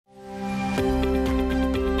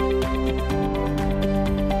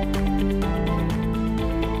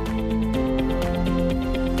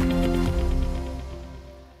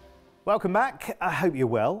Welcome back. I hope you're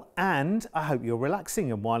well, and I hope you're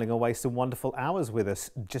relaxing and whiling away some wonderful hours with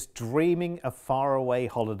us, just dreaming of faraway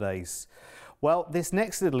holidays. Well, this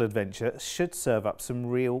next little adventure should serve up some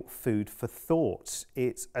real food for thought.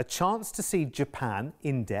 It's a chance to see Japan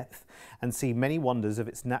in depth and see many wonders of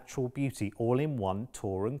its natural beauty all in one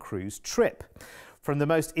tour and cruise trip. From the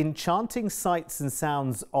most enchanting sights and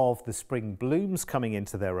sounds of the spring blooms coming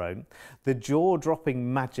into their own, the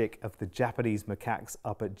jaw-dropping magic of the Japanese macaques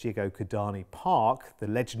up at Jigokodani Park, the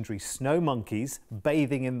legendary snow monkeys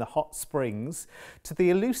bathing in the hot springs, to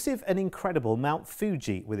the elusive and incredible Mount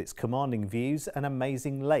Fuji with its commanding views and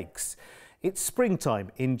amazing lakes. It's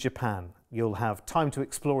springtime in Japan. You'll have time to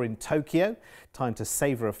explore in Tokyo, time to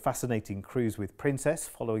savour a fascinating cruise with Princess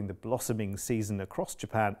following the blossoming season across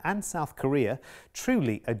Japan and South Korea.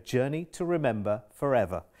 Truly a journey to remember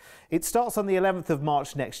forever. It starts on the 11th of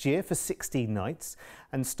March next year for 16 nights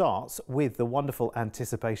and starts with the wonderful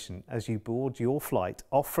anticipation as you board your flight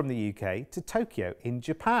off from the UK to Tokyo in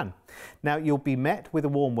Japan. Now, you'll be met with a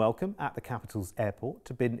warm welcome at the capital's airport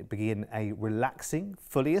to begin a relaxing,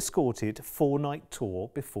 fully escorted 4-night tour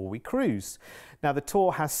before we cruise. Now, the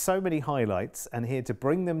tour has so many highlights, and here to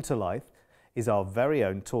bring them to life is our very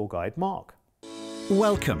own tour guide, Mark.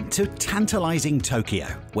 Welcome to tantalizing Tokyo,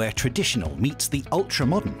 where traditional meets the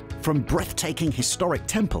ultra-modern, from breathtaking historic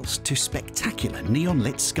temples to spectacular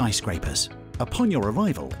neon-lit skyscrapers. Upon your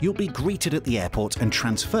arrival, you'll be greeted at the airport and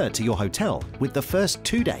transferred to your hotel, with the first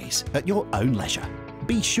 2 days at your own leisure.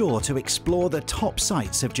 Be sure to explore the top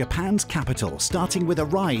sights of Japan's capital, starting with a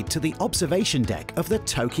ride to the observation deck of the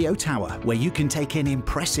Tokyo Tower, where you can take in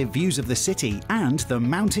impressive views of the city and the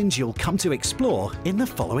mountains you'll come to explore in the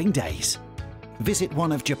following days. Visit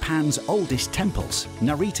one of Japan's oldest temples,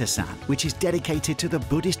 Narita-san, which is dedicated to the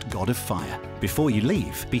Buddhist god of fire. Before you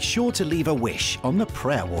leave, be sure to leave a wish on the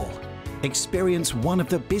prayer wall. Experience one of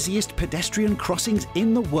the busiest pedestrian crossings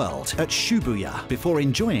in the world at Shibuya before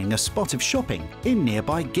enjoying a spot of shopping in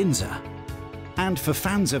nearby Ginza. And for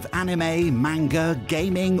fans of anime, manga,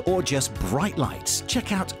 gaming, or just bright lights,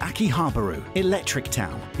 check out Akihabaru, Electric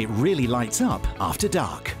Town. It really lights up after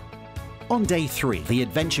dark. On day 3, the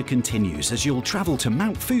adventure continues as you'll travel to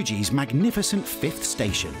Mount Fuji's magnificent 5th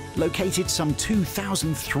station. Located some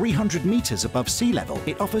 2,300 meters above sea level,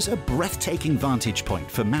 it offers a breathtaking vantage point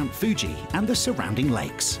for Mount Fuji and the surrounding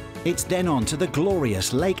lakes. It's then on to the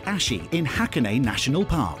glorious Lake Ashi in Hakone National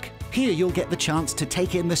Park. Here you'll get the chance to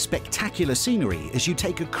take in the spectacular scenery as you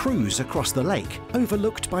take a cruise across the lake,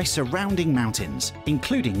 overlooked by surrounding mountains,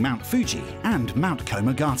 including Mount Fuji and Mount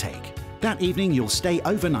Komagate. That evening, you'll stay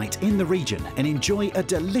overnight in the region and enjoy a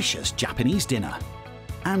delicious Japanese dinner.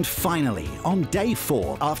 And finally, on day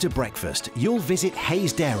 4, after breakfast, you'll visit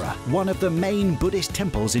Heizdeira, one of the main Buddhist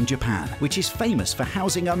temples in Japan, which is famous for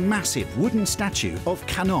housing a massive wooden statue of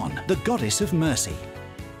Kannon, the goddess of mercy.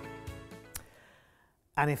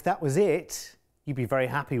 And if that was it, you'd be very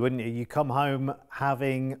happy, wouldn't you? You come home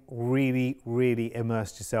having really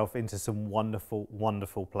immersed yourself into some wonderful,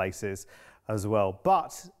 wonderful places as well.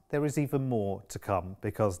 But there is even more to come,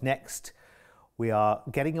 because next we are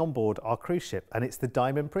getting on board our cruise ship, and it's the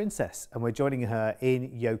Diamond Princess, and we're joining her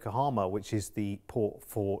in Yokohama, which is the port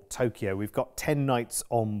for Tokyo. We've got 10 nights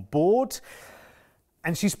on board,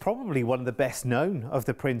 and she's probably one of the best known of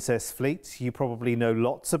the Princess fleet. You probably know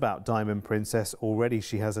lots about Diamond Princess already.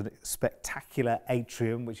 She has a spectacular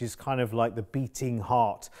atrium, which is kind of like the beating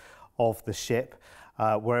heart of the ship,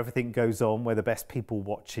 where everything goes on, where the best people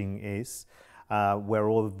watching is. Where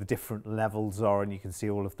all of the different levels are, and you can see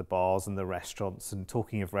all of the bars and the restaurants. And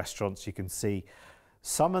talking of restaurants, you can see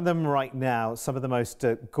some of them right now, some of the most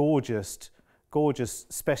gorgeous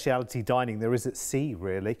specialty dining there is at sea,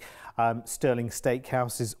 really. Sterling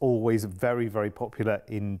Steakhouse is always very popular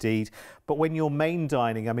indeed. But when you're main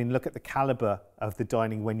dining, I mean, look at the caliber of the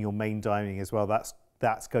dining when you're main dining as well.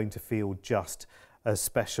 That's going to feel just as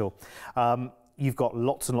special. You've got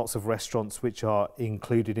lots and lots of restaurants which are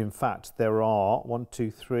included. In fact, there are 4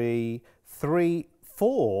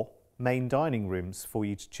 main dining rooms for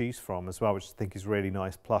you to choose from as well, which I think is really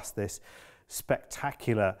nice. Plus this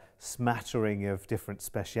spectacular smattering of different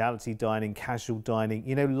specialty dining, casual dining,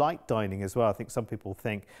 you know, light dining as well. I think some people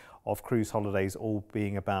think of cruise holidays all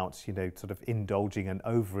being about, you know, sort of indulging and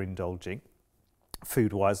overindulging.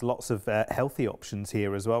 Food-wise, lots of healthy options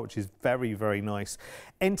here as well, which is very nice.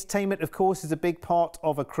 Entertainment, of course, is a big part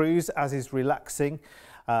of a cruise, as is relaxing.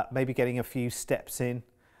 Maybe getting a few steps in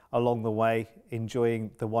along the way,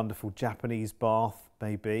 enjoying the wonderful Japanese bath,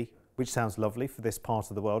 maybe, which sounds lovely for this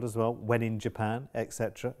part of the world as well, when in Japan,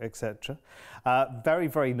 etc.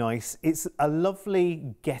 Very nice. It's a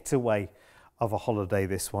lovely getaway of a holiday,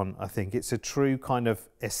 this one. I think it's a true kind of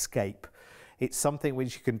escape. It's something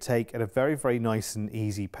which you can take at a very, very nice and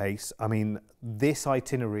easy pace. I mean, this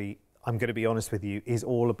itinerary, I'm going to be honest with you, is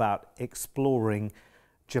all about exploring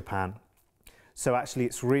Japan. So actually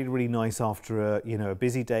it's really, really nice after a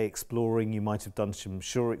busy day exploring. You might have done some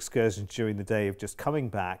shore excursions during the day of just coming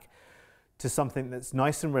back to something that's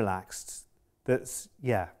nice and relaxed, that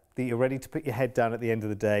you're ready to put your head down at the end of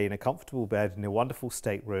the day in a comfortable bed in a wonderful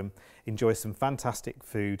stateroom, enjoy some fantastic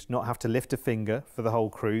food, not have to lift a finger for the whole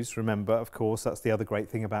cruise. Remember, of course, that's the other great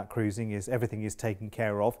thing about cruising, is everything is taken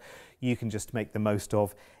care of. You can just make the most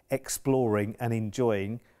of exploring and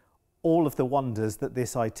enjoying all of the wonders that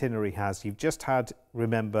this itinerary has. You've just had,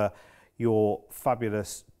 remember, your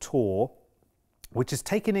fabulous tour, which has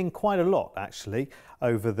taken in quite a lot actually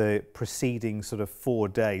over the preceding sort of 4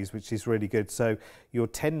 days, which is really good. So your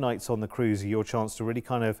 10 nights on the cruise are your chance to really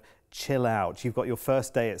kind of chill out. You've got your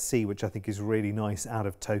first day at sea, which I think is really nice, out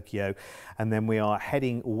of Tokyo, and then we are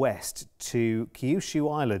heading west to Kyushu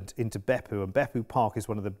Island into Beppu, and Beppu Park is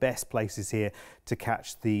one of the best places here to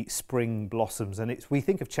catch the spring blossoms. And we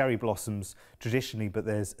think of cherry blossoms traditionally, but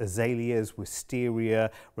there's azaleas, wisteria,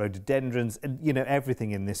 rhododendrons, and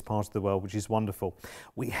everything in this part of the world, which is wonderful.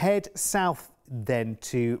 We head south then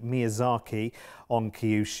to Miyazaki on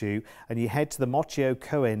Kyushu, and you head to the Mochio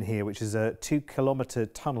Koen here, which is a 2-kilometer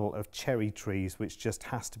tunnel of cherry trees, which just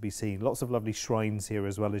has to be seen. Lots of lovely shrines here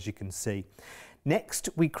as well, as you can see. Next,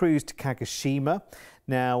 we cruise to Kagoshima.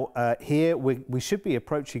 Now, here we should be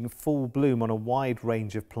approaching full bloom on a wide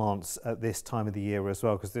range of plants at this time of the year as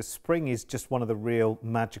well, because this spring is just one of the real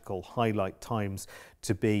magical highlight times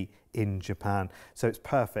to be in Japan. So it's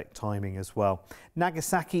perfect timing as well.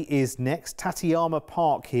 Nagasaki is next. Tateyama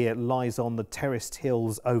Park here lies on the terraced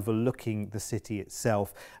hills overlooking the city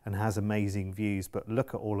itself and has amazing views. But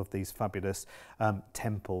look at all of these fabulous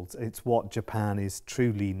temples. It's what Japan is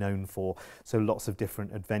truly known for. So lots of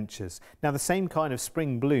different adventures. Now, the same kind of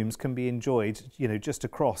spring blooms can be enjoyed, just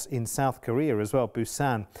across in South Korea as well,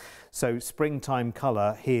 Busan. So springtime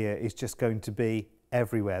colour here is just going to be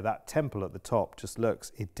everywhere. That temple at the top just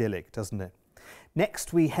looks idyllic, doesn't it?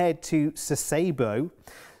 Next, we head to Sasebo.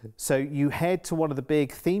 So you head to one of the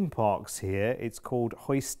big theme parks here. It's called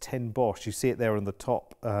Hoist Ten Bosch. You see it there on the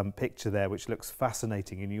top picture there, which looks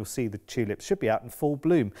fascinating, and you'll see the tulips should be out in full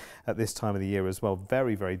bloom at this time of the year as well.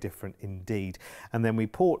 Very, very different indeed. And then we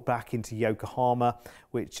port back into Yokohama,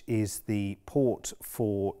 which is the port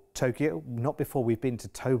for Tokyo. Not before we've been to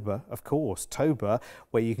Toba, of course. Toba,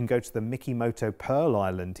 where you can go to the Mikimoto Pearl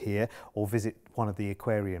Island here or visit one of the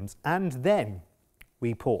aquariums. And then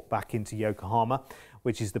we port back into Yokohama,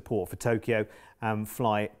 which is the port for Tokyo, and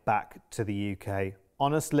fly back to the UK.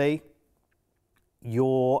 Honestly,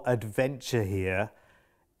 your adventure here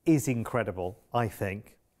is incredible, I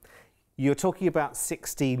think. You're talking about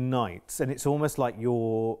 16 nights, and it's almost like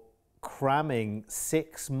you're cramming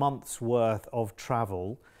 6 months worth of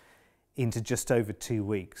travel into just over 2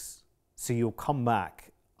 weeks. So you'll come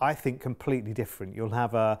back, I think, completely different. You'll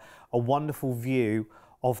have a wonderful view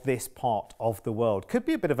of this part of the world. Could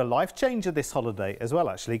be a bit of a life changer, this holiday as well,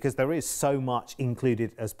 actually, because there is so much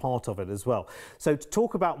included as part of it as well. So to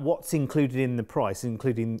talk about what's included in the price,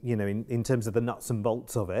 including, in terms of the nuts and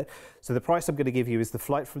bolts of it. So the price I'm going to give you is the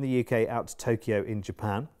flight from the UK out to Tokyo in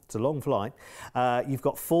Japan. It's a long flight. You've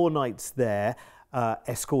got 4 nights there.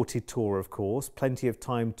 Escorted tour, of course, plenty of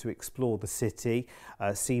time to explore the city,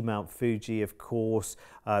 see Mount Fuji, of course,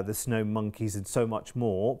 the snow monkeys and so much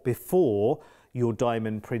more before your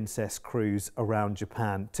Diamond Princess cruise around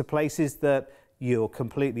Japan to places that you're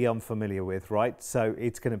completely unfamiliar with, right? So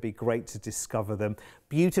it's going to be great to discover them.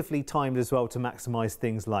 Beautifully timed as well to maximise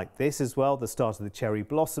things like this as well, the start of the cherry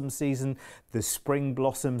blossom season, the spring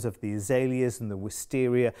blossoms of the azaleas and the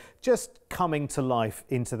wisteria just coming to life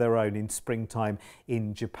into their own in springtime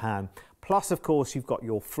in Japan. Plus, of course, you've got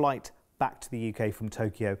your flight back to the UK from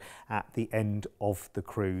Tokyo at the end of the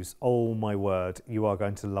cruise. Oh my word, you are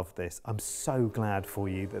going to love this. I'm so glad for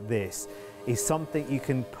you that this is something you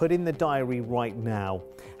can put in the diary right now.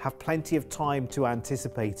 Have plenty of time to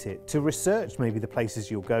anticipate it, to research maybe the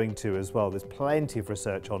places you're going to as well. There's plenty of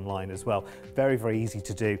research online as well. Very, very easy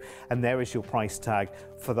to do. And there is your price tag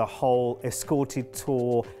for the whole escorted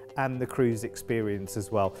tour and the cruise experience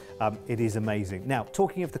as well. It is amazing. Now,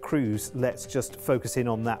 talking of the cruise, let's just focus in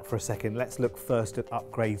on that for a second. Let's look first at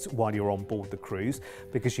upgrades while you're on board the cruise,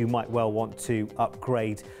 because you might well want to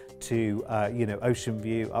upgrade to ocean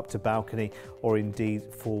view, up to balcony, or indeed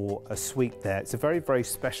for a suite there. It's a very, very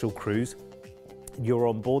special cruise. You're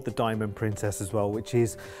on board the Diamond Princess as well, which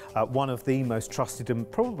is one of the most trusted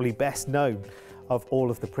and probably best known of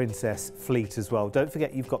all of the Princess fleet as well. Don't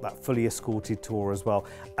forget you've got that fully escorted tour as well.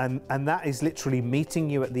 And that is literally meeting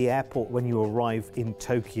you at the airport when you arrive in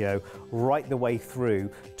Tokyo, right the way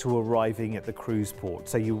through to arriving at the cruise port.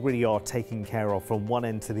 So you really are taken care of from one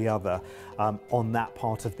end to the other on that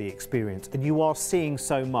part of the experience. And you are seeing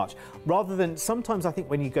so much. Rather than, sometimes I think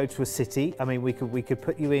when you go to a city, I mean, we could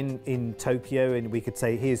put you in Tokyo and we could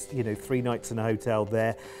say, here's, you know, 3 nights in a hotel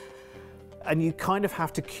there. And you kind of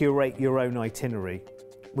have to curate your own itinerary.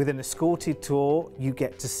 With an escorted tour, you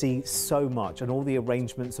get to see so much, and all the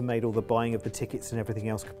arrangements are made, all the buying of the tickets and everything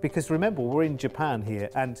else. Because remember, we're in Japan here,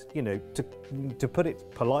 and you know, to put it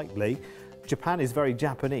politely, Japan is very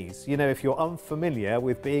Japanese. You know, if you're unfamiliar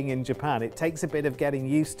with being in Japan, it takes a bit of getting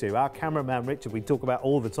used to. Our cameraman Richard, we talk about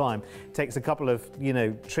all the time, takes a couple of, you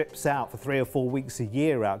know, trips out for 3 or 4 weeks a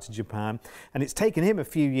year out to Japan, and it's taken him a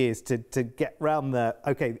few years to get round the,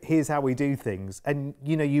 okay, here's how we do things. And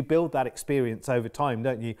you know, you build that experience over time,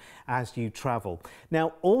 don't you, as you travel.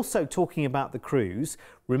 Now, also talking about the cruise,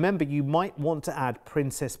 remember, you might want to add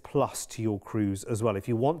Princess Plus to your cruise as well. If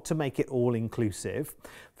you want to make it all inclusive,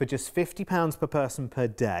 for just £50 per person per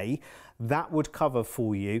day, that would cover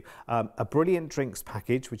for you a brilliant drinks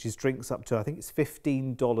package, which is drinks up to, I think it's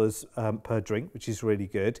 $15 per drink, which is really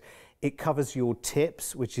good. It covers your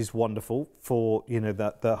tips, which is wonderful for, you know,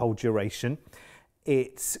 the whole duration.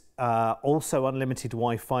 It's also unlimited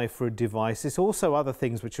Wi-Fi for a device. It's also other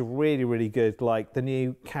things which are really, really good, like the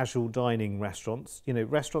new casual dining restaurants. You know,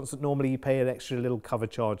 restaurants that normally you pay an extra little cover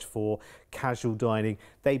charge for, casual dining,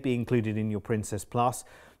 they be included in your Princess Plus.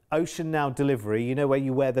 Ocean Now delivery, you know, where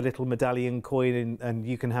you wear the little medallion coin and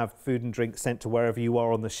you can have food and drink sent to wherever you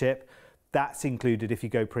are on the ship. That's included if you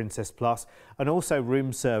go Princess Plus. And also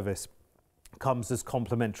room service comes as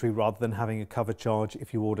complimentary rather than having a cover charge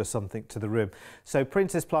if you order something to the room. So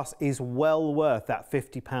Princess Plus is well worth that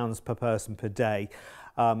 £50 per person per day.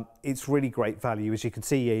 It's really great value. As you can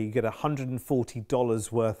see here, you get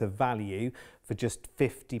 $140 worth of value for just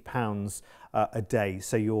 £50 a day.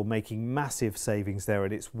 So you're making massive savings there,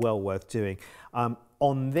 and it's well worth doing.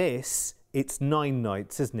 On this, it's 9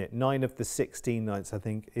 nights, isn't it? 9 of the 16 nights, I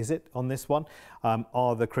think, is it, on this one,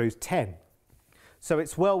 are the cruise. 10. So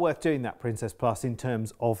it's well worth doing that Princess Plus in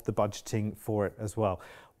terms of the budgeting for it as well.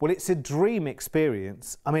 Well, it's a dream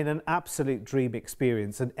experience. I mean, an absolute dream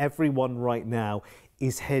experience. And everyone right now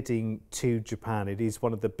is heading to Japan. It is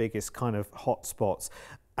one of the biggest kind of hot spots.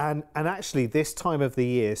 And actually this time of the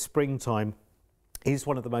year, springtime, is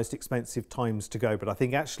one of the most expensive times to go, but I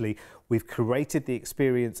think actually we've curated the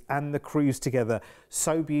experience and the cruise together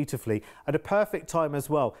so beautifully at a perfect time as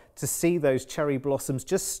well to see those cherry blossoms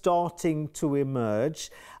just starting to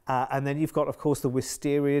emerge. And then you've got, of course, the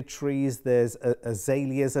wisteria trees, there's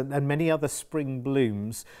azaleas and many other spring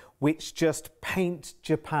blooms, which just paint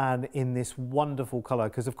Japan in this wonderful colour,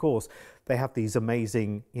 because of course they have these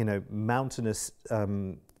amazing, you know, mountainous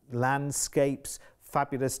landscapes,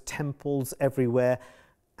 fabulous temples everywhere.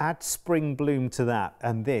 Add spring bloom to that,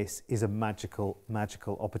 and this is a magical,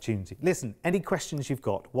 magical opportunity. Listen, any questions you've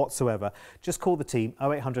got whatsoever, just call the team,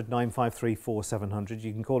 0800 953 4700.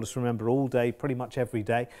 You can call us, remember, all day, pretty much every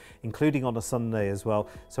day, including on a Sunday as well.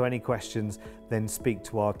 So any questions, then speak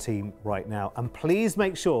to our team right now. And please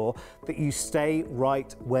make sure that you stay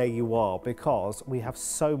right where you are, because we have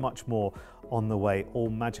so much more on the way, all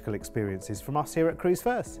magical experiences from us here at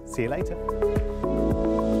Cruise1st. See you later.